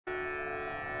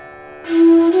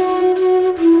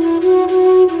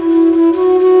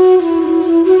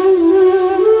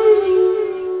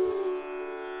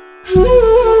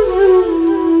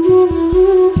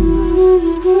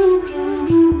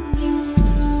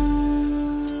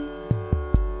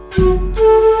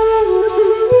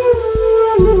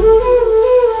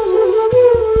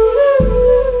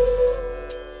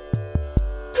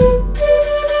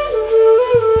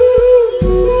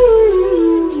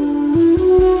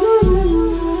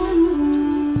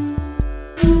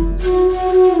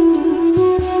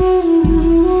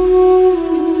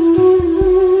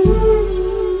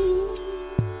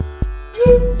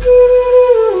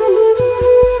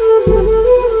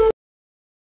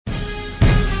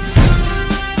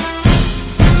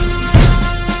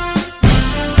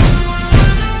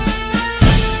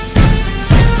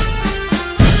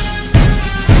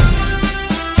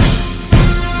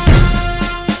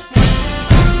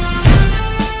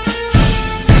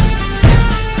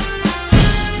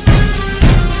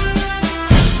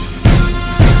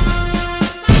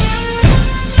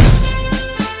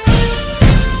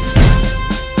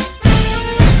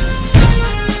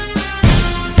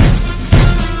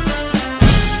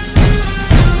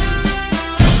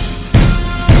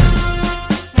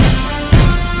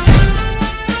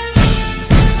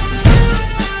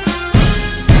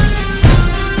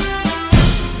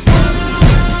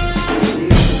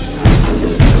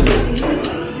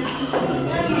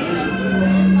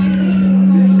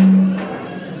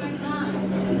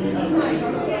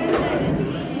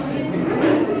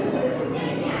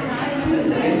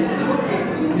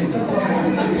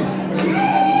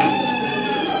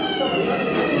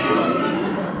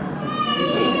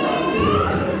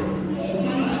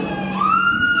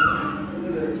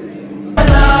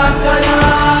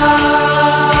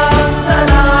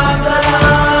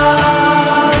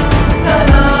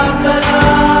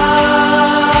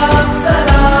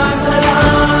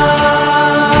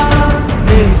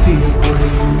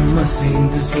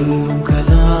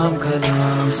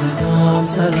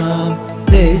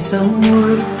தேசம்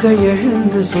முழுக்க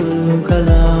எழுந்து சொல்லும்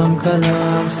கலாம்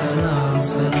கலாம் சலாம்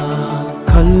சலாம்.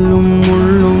 கல்லும்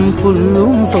முள்ளும்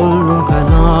புல்லும் சொல்லும்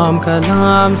கலாம்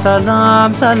கலாம்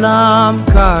சலாம் சலாம்.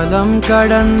 காலம்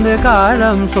கடந்து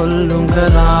காலம் சொல்லும்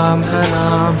கலாம்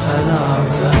கலாம் சலாம்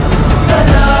சலாம்.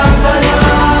 கலாம்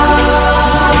கலாம்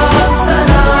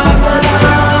சலாம்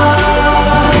சலாம்.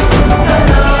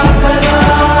 கலாம் கலாம்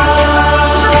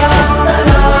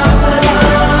சலாம் சலாம்.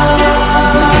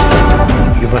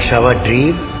 You must have a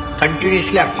dream,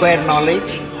 continuously acquire knowledge,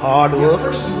 hard work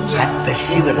and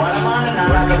perseverance. One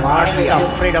should not be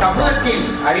afraid of சமூகத்தில்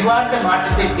அறிவார்ந்த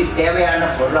மாற்றத்திற்கு தேவையான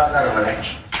பொருளாதார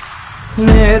வளர்ச்சி.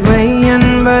 நேர்மை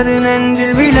என்பது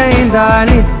நெஞ்சில்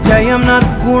விளைந்தால் நிச்சயம்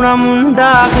நற்குணம்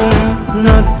உண்டாகும்.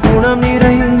 நற்குணம்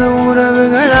நிறைந்த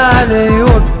உறவுகளாலே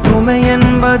ஒற்றுமை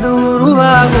என்பது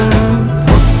உருவாகும்.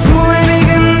 ஒற்றுமை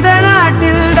மிகுந்த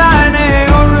நாட்டில் தானே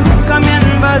ஒழுக்கம்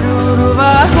என்பது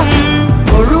உருவாகும்.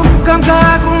 ஒழுக்கம்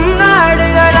காக்கும்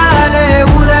நாடுகளாலே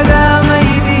உலக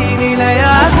அமைதி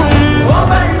நிலையாகும்.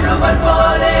 வள்ளுவர்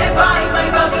போலே வாய்மை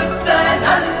வகுத்த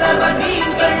நல்லவர்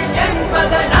நீங்கள்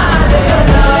என்பதனாலே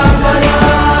கலாம்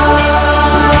கலாம்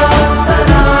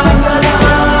சலாம்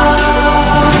சலாம்.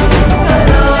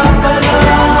 கலாம்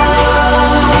கலாம்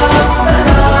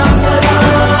சலாம்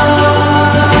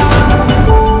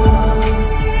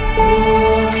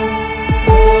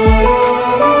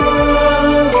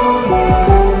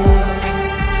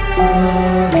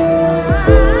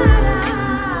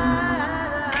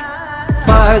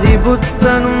பாதி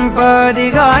புத்தனும் பாதி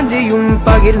காந்தியும்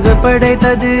பகிர்ந்து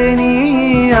படைத்தது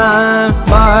நீயா.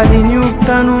 பாதி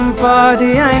நியூட்டனும்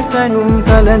பாதி ஐன்ஸ்டைனும்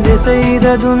கலந்து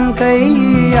செய்ததும்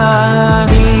கையா.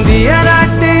 இந்திய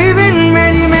நாட்டு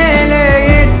விண்வெளி மேலே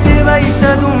ஏற்றி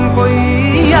வைத்ததும்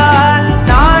பொய்யா.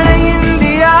 நாளை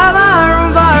இந்தியா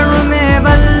வாழும் வாழுமே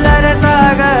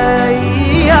வல்லரசாக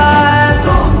ஐயா.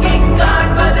 தூங்கிக்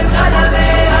காண்பது கனவே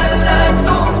அல்ல,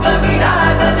 தூங்க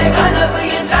விடாதது கனவு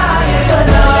என்றாயே.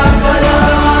 கலாம் கலாம்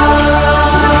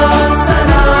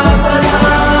சலாம்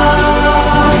சலாம்.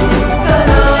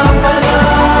 கலாம்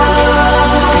கலாம்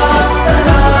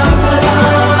சலாம் சலாம்.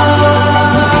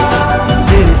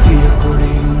 தேசிய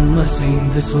கொடியும்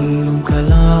அசைந்து சொல்லும்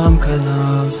கலாம்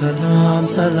கலாம் சலாம்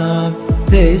சலாம்.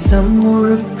 தேசம்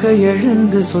முழுக்க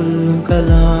எழுந்து சொல்லும்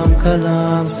கலாம்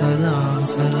கலாம் சலாம்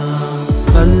சலாம்.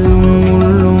 கல்லும்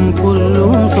முள்ளும்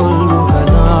புல்லும் சொல்லும்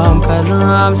கலாம்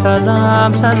கலாம்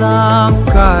சலாம் சலாம்.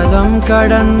 காலம்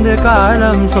கடந்து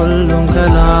காலம் சொல்லும்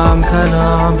கலாம்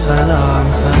கலாம் சலாம்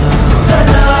சலாம்.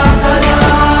 கலாம்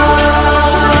கலாம்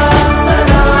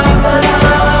சலாம்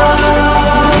சலாம்.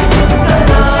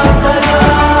 கலாம்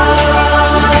கலாம் சலாம்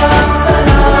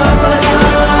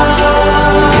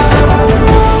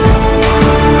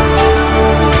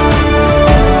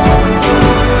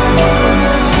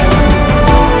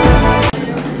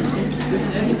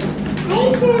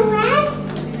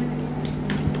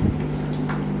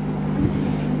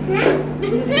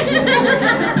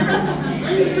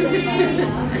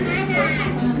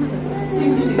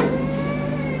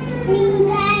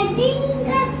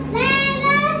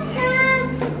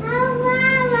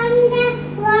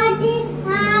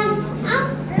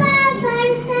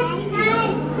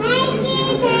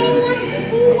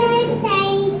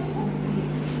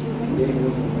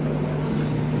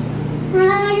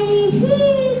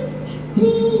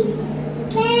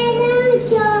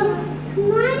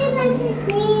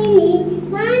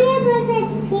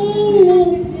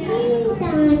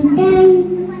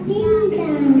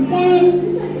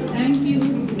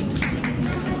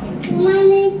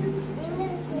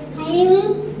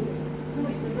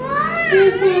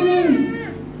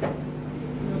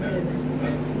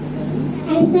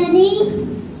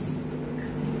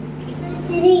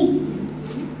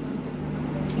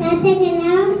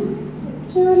Dr.KALAM,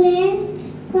 Julius,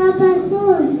 Papa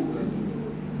Soon.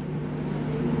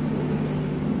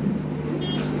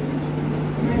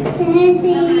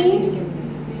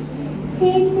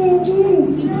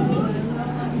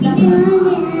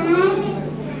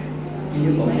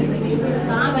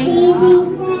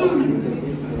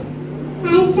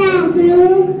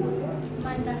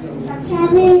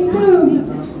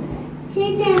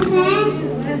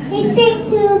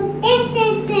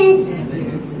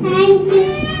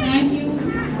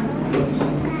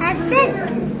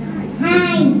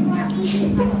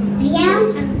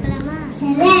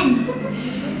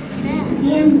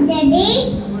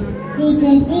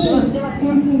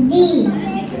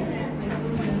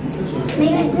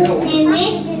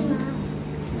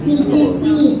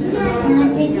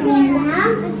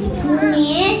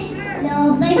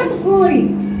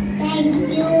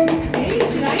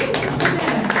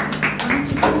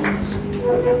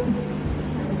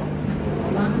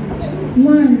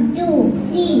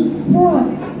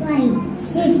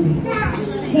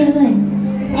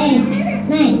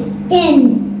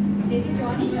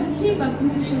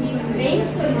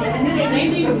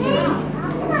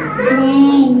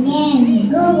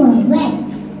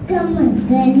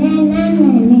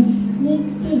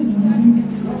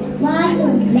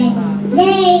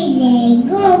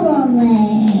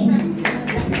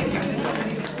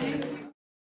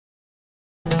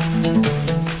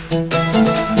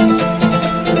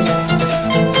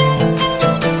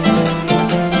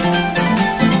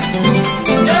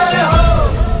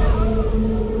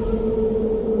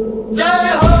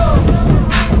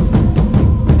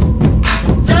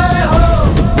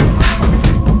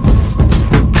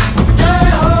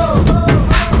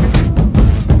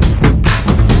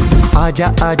 आजा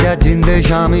आजा जिंद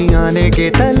शामी आने के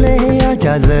तले,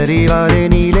 आजा जरी वाले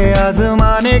नीले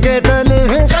आसमाने के तले।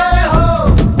 जय हो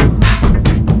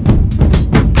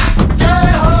जय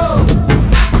हो।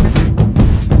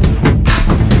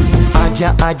 आजा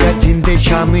आजा जिंद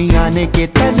शामी आने के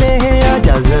तले,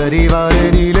 आजा जरी वाले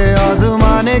नीले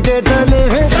आसमाने के तले।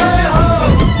 जय हो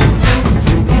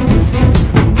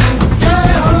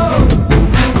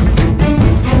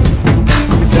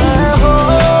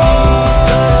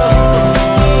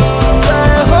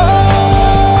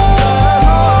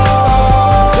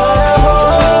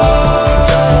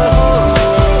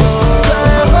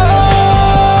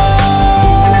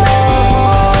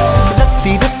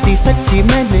सच्ची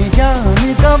मैंने जान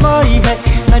गवाई है,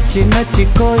 नच नच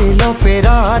कोयलों पे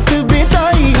रात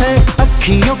बिताई है।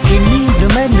 अखियों की नींद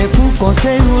मैंने फूकों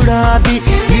से उड़ा दी,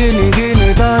 गिन गिन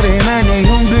तारे मैंने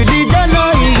उंगली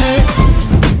जलाई है।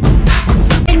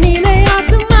 नीले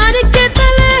आसमान के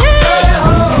तले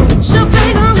शोपे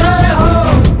हो,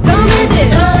 गमे दे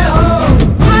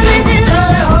हाले दे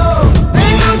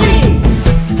मैं दी।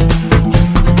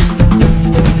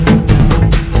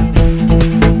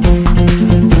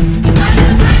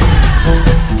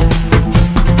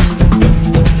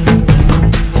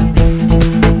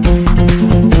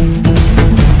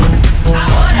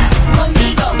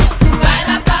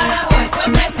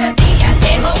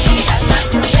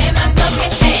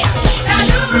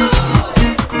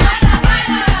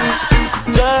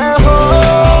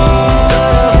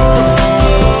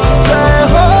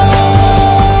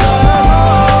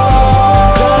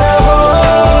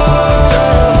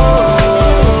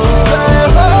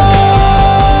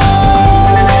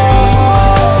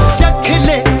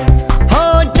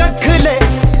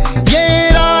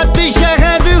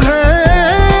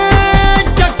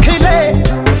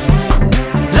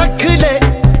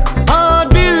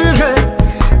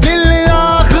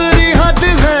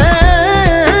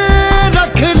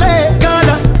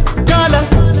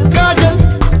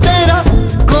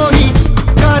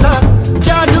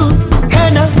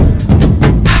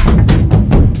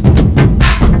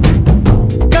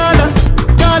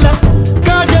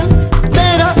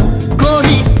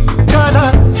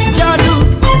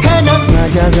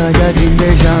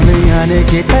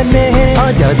 के तले है,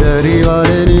 आजा जरी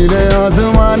वाले नीले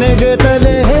आसमाने के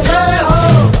तले है। जय हो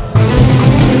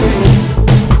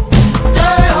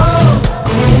जय हो।